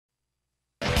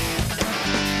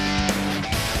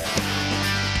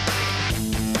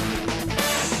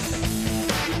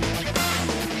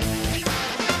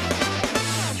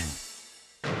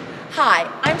Hi,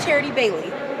 I'm Charity Bailey.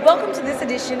 Welcome to this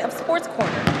edition of Sports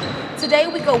Corner. Today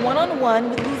we go one-on-one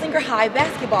with Leuzinger High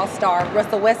basketball star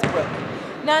Russell Westbrook.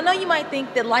 Now I know you might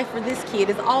think that life for this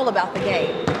kid is all about the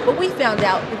game, but we found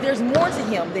out that there's more to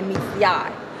him than meets the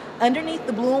eye. Underneath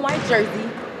the blue and white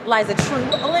jersey lies a true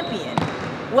Olympian.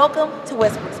 Welcome to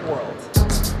Westbrook's world.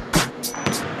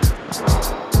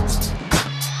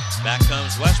 Back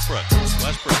comes Westbrook.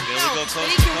 Westbrook, illegal coast.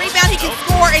 He can rebound, he can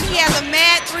score, and he has a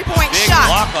mad three-point shot.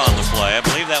 Big block on the play. I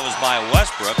believe that was by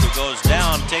Westbrook, who goes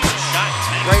down, takes a shot.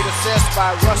 Great assist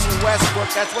by Russell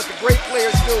Westbrook. That's what the great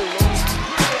players do.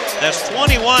 That's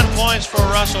 21 points for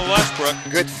Russell Westbrook.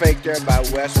 Good fake there by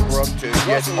Westbrook to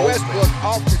get Russell Westbrook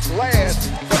off the glass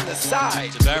from the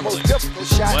side. To Beverly. The most difficult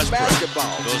shot in Westbrook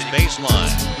basketball. goes baseline.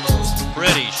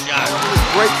 Pretty shot.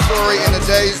 Great story in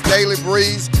today's Daily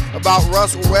Breeze about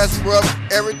Russell Westbrook.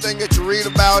 Everything that you read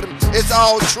about him, it's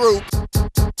all true.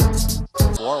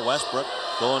 For Westbrook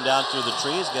going down through the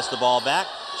trees, gets the ball back,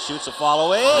 shoots a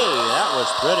follow. Hey, that was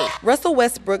pretty. Russell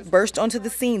Westbrook burst onto the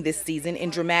scene this season in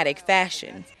dramatic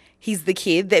fashion. He's the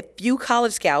kid that few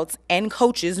college scouts and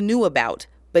coaches knew about.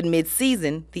 But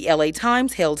mid-season, the LA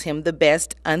Times hailed him the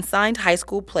best unsigned high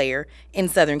school player in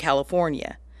Southern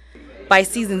California. By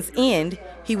season's end,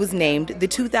 he was named the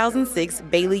 2006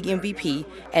 Bay League MVP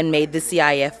and made the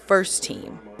CIF first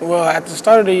team. Well, at the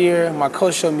start of the year, my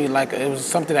coach showed me it was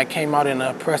something that came out in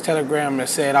a press telegram that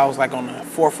said I was on the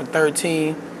 4th or 3rd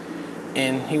team,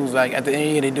 and he was like, at the end of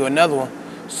the year, they do another one.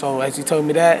 So as he told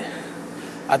me that,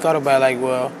 I thought about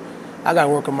well, I got to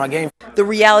work on my game. The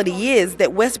reality is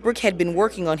that Westbrook had been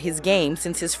working on his game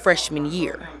since his freshman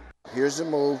year. Here's the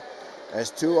move. That's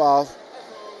 2 off.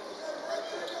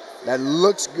 That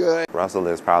looks good. Russell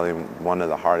is probably one of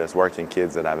the hardest working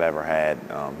kids that I've ever had.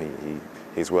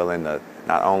 He's willing to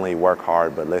not only work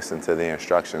hard, but listen to the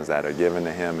instructions that are given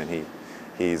to him, and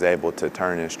he's able to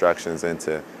turn instructions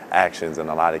into actions, and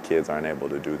a lot of kids aren't able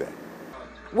to do that.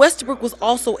 Westbrook was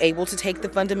also able to take the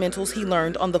fundamentals he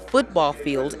learned on the football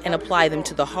field and apply them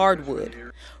to the hardwood.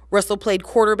 Russell played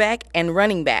quarterback and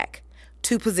running back,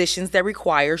 2 positions that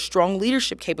require strong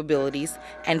leadership capabilities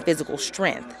and physical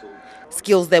strength.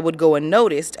 Skills that would go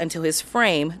unnoticed until his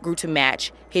frame grew to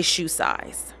match his shoe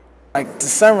size. The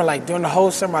summer, during the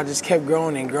whole summer, I just kept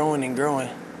growing and growing and growing.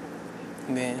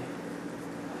 And then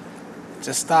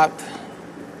just stopped.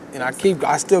 And I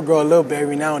still grow a little bit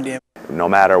every now and then. No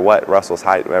matter what Russell's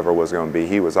height ever was going to be,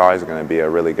 he was always going to be a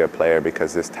really good player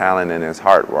because his talent and his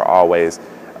heart were always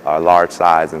large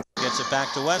size. Gets it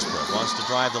back to Westbrook. Wants to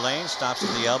drive the lane, stops at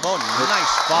the elbow.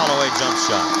 Nice follow-away jump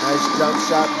shot. Nice jump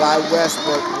shot by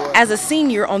Westbrook. As a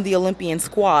senior on the Olympian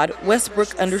squad,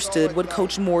 Westbrook understood what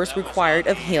Coach Morris required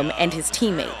of him and his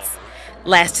teammates.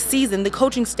 Last season, the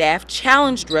coaching staff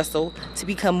challenged Russell to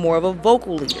become more of a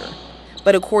vocal leader.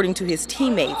 But according to his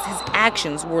teammates, his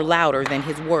actions were louder than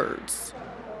his words.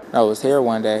 I was here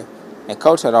one day, and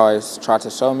Coach had always tried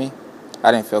to show me.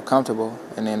 I didn't feel comfortable,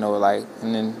 and then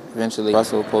eventually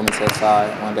Russell pulled me to the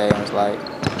side one day and was like,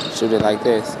 shoot it like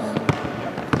this, and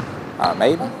I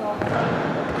made him.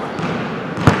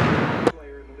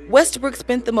 Westbrook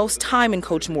spent the most time in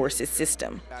Coach Morris's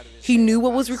system. He knew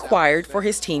what was required for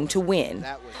his team to win.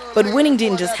 But winning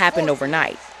didn't just happen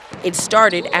overnight. It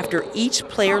started after each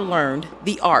player learned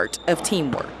the art of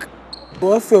teamwork.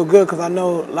 Well, it feels good because I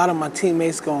know a lot of my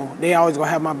teammates they always gonna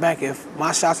have my back. If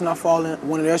my shot's not falling,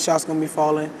 one of their shots gonna be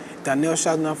falling. If Daniel's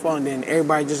shot's not falling, then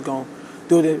everybody just gonna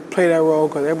play that role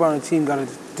because everybody on the team got a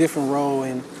different role,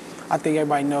 and I think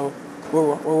everybody know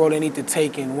what role they need to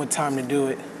take and what time to do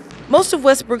it. Most of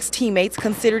Westbrook's teammates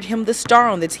considered him the star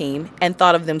on the team and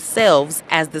thought of themselves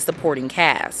as the supporting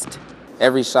cast.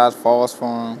 Every shot falls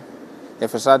for him.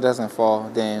 If a shot doesn't fall,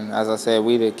 then, as I said,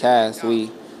 we the cast,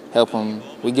 we help him,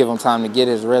 we give him time to get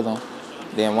his rhythm.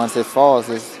 Then once it falls,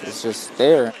 it's just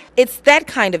there. It's that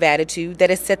kind of attitude that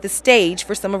has set the stage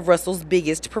for some of Russell's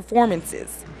biggest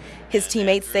performances. His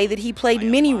teammates say that he played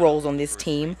many roles on this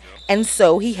team, and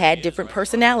so he had different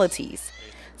personalities.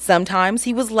 Sometimes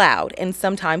he was loud, and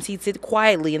sometimes he'd sit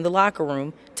quietly in the locker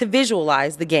room to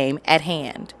visualize the game at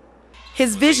hand.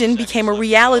 His vision became a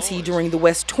reality during the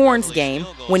West Torrance game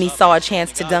when he saw a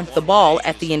chance to dunk the ball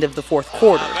at the end of the 4th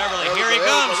quarter. Beverly, here he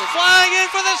comes, flying in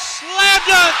for the slam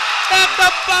dunk at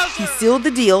the buzzer. He sealed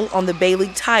the deal on the Bay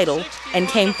League title and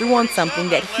came through on something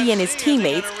that he and his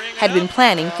teammates had been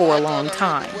planning for a long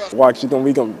time. Watch, we're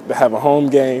going to have a home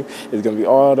game. It's going to be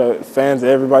all the fans,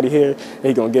 everybody here. And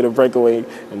he's going to get a breakaway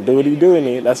and do what he do,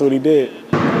 and that's what he did.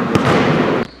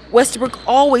 Westbrook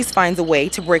always finds a way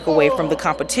to break away from the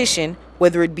competition,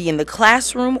 whether it be in the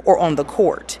classroom or on the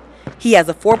court. He has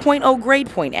a 4.0 grade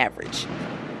point average.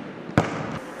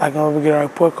 Like when we get our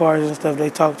report cards and stuff, they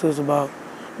talk to us about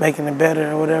making it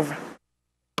better or whatever.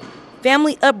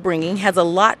 Family upbringing has a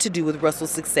lot to do with Russell's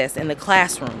success in the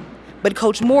classroom, but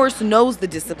Coach Morris knows the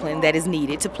discipline that is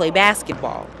needed to play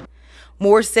basketball.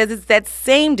 Morris says it's that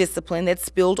same discipline that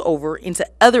spilled over into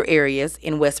other areas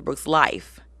in Westbrook's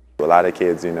life. A lot of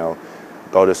kids, go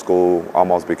to school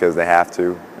almost because they have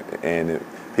to, and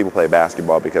people play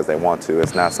basketball because they want to.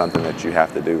 It's not something that you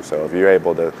have to do. So if you're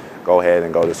able to go ahead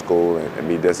and go to school and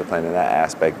be disciplined in that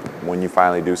aspect, when you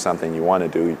finally do something you want to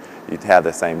do, you have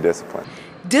the same discipline.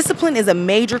 Discipline is a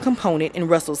major component in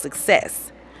Russell's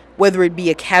success, whether it be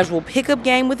a casual pickup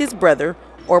game with his brother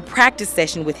or a practice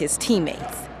session with his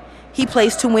teammates. He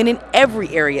plays to win in every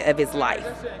area of his life.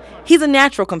 He's a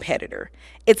natural competitor.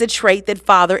 It's a trait that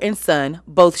father and son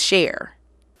both share.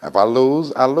 If I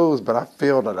lose, I lose, but I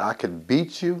feel that I could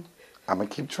beat you, I'm going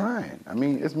to keep trying. I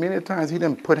mean, it's many times he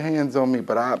didn't put hands on me,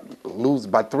 but I lose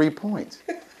by 3 points.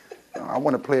 I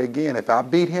want to play again. If I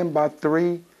beat him by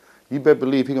 3, you better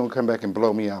believe he's going to come back and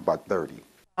blow me out by 30.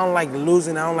 I don't like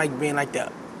losing. I don't like being like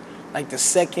the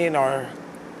second, or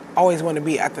I always want to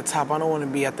be at the top. I don't want to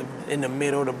be in the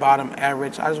middle, the bottom,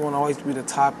 average. I just want to always be the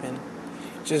top and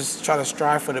just try to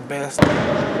strive for the best.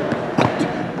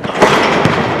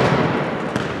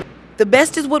 The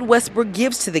best is what Westbrook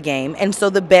gives to the game, and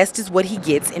so the best is what he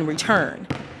gets in return.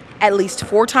 At least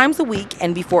 4 times a week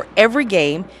and before every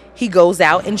game, he goes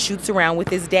out and shoots around with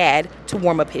his dad to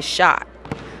warm up his shot.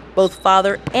 Both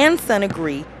father and son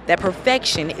agree that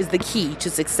perfection is the key to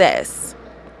success.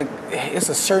 It's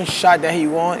a certain shot that he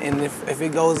wants, and if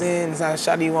it goes in, it's not a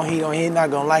shot he wants, he's not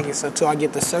going to like it. So until I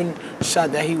get the certain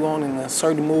shot that he wants and the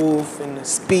certain move and the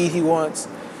speed he wants,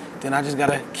 then I just got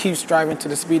to keep striving to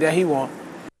the speed that he wants.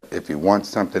 If you want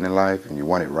something in life and you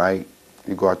want it right,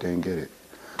 you go out there and get it.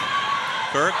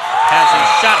 Kirk has his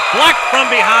shot blocked from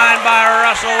behind by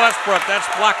Russell Westbrook. That's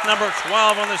block number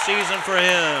 12 on the season for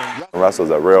him. Russell's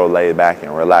a real laid-back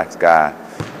and relaxed guy,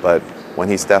 but when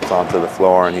he steps onto the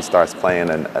floor and he starts playing,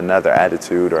 another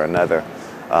attitude or another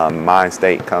mind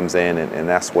state comes in, and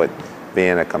that's what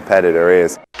being a competitor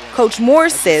is. Coach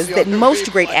Morris says that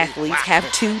most great athletes have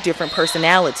 2 different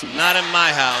personalities. Not in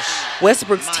my house.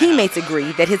 Westbrook's teammates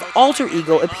agree that his alter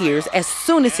ego appears as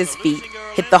soon as his feet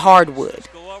hit the hardwood.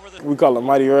 We call him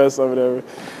Mighty Russ over there.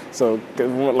 So,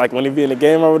 like when he be in the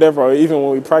game or whatever, or even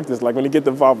when we practice, like when he get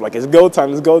the ball, like it's go time,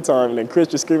 and then Chris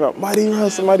just scream out, Mighty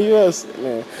Russ, Mighty Russ.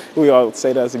 Man, we all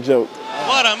say that as a joke.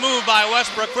 What a move by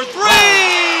Westbrook for 3!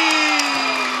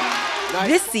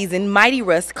 This season, Mighty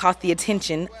Russ caught the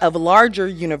attention of larger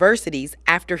universities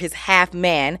after his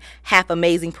half-man,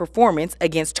 half-amazing performance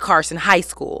against Carson High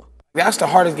School. That's the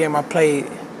hardest game I played,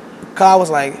 because I was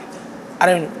like,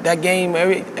 that game,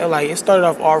 it started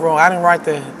off all wrong. I didn't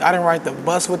ride the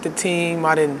bus with the team.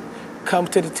 I didn't come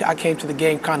to I came to the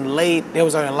game kind of late. They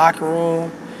was in the locker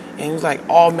room, and it was like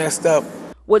all messed up.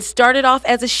 What started off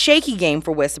as a shaky game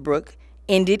for Westbrook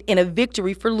ended in a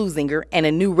victory for Leuzinger and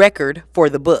a new record for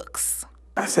the books.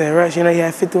 I said, Russ, you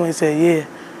had 51. He said, yeah.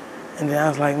 And then I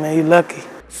was like, man, you lucky.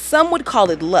 Some would call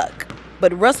it luck,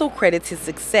 but Russell credits his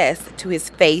success to his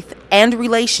faith and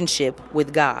relationship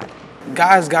with God.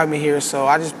 God's got me here, so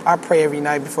I pray every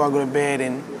night before I go to bed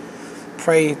and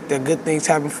pray that good things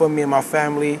happen for me and my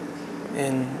family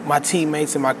and my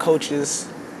teammates and my coaches,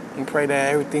 and pray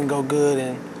that everything go good,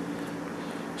 and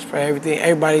just pray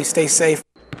everybody stay safe.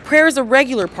 Prayer is a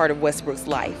regular part of Westbrook's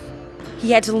life.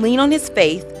 He had to lean on his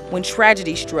faith when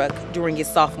tragedy struck during his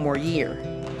sophomore year.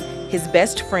 His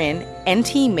best friend and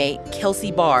teammate,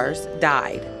 Kelsey Bars,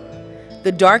 died.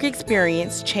 The dark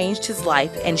experience changed his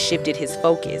life and shifted his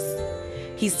focus.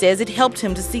 He says it helped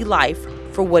him to see life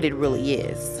for what it really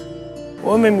is.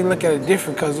 Well, it made me look at it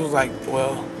different, because it was like,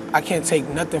 well, I can't take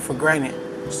nothing for granted.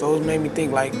 So it made me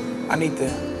think like I need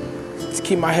to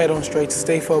keep my head on straight, to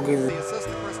stay focused. The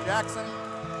assistant, Chris Jackson.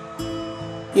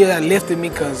 Yeah, that lifted me,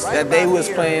 because that day we was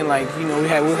playing, like, we was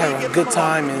having a good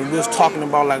time, and we was talking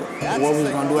about like what we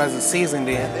was gonna do as a season.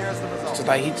 Then just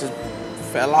like he just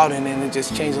fell out, and then it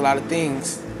just changed a lot of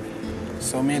things.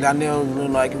 So me and Donnell were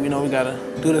like, we gotta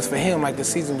do this for him. Like the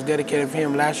season was dedicated for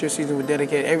him. Last year's season was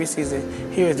dedicated. Every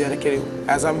season here is dedicated.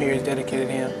 As I'm here, is dedicated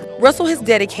to him. Russell has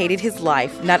dedicated his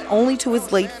life not only to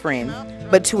his late friend,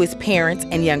 but to his parents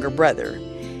and younger brother.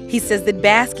 He says that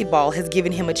basketball has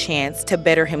given him a chance to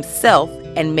better himself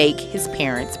and make his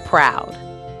parents proud.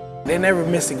 They never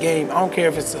miss a game. I don't care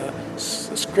if it's a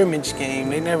scrimmage game.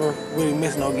 They never really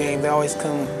miss no game. They always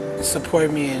come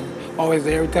support me, and always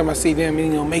every time I see them,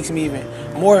 it makes me even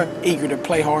more eager to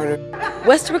play harder.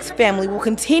 Westbrook's family will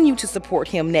continue to support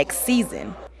him next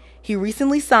season. He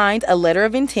recently signed a letter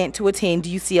of intent to attend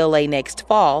UCLA next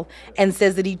fall and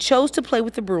says that he chose to play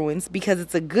with the Bruins because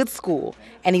it's a good school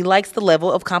and he likes the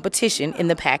level of competition in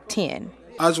the Pac-10.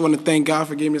 I just want to thank God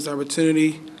for giving me this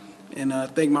opportunity and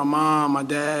thank my mom, my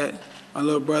dad, my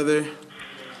little brother,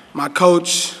 my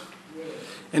coach,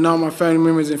 and all my family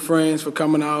members and friends for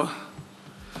coming out,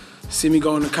 see me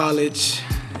going to college.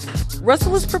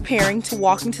 Russell is preparing to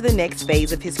walk into the next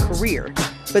phase of his career,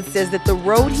 but says that the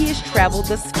road he has traveled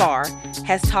thus far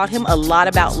has taught him a lot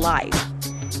about life.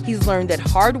 He's learned that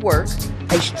hard work,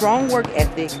 a strong work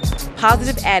ethic,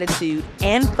 positive attitude,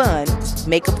 and fun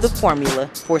make up the formula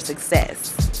for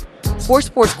success. For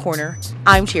Sports Corner,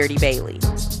 I'm Charity Bailey.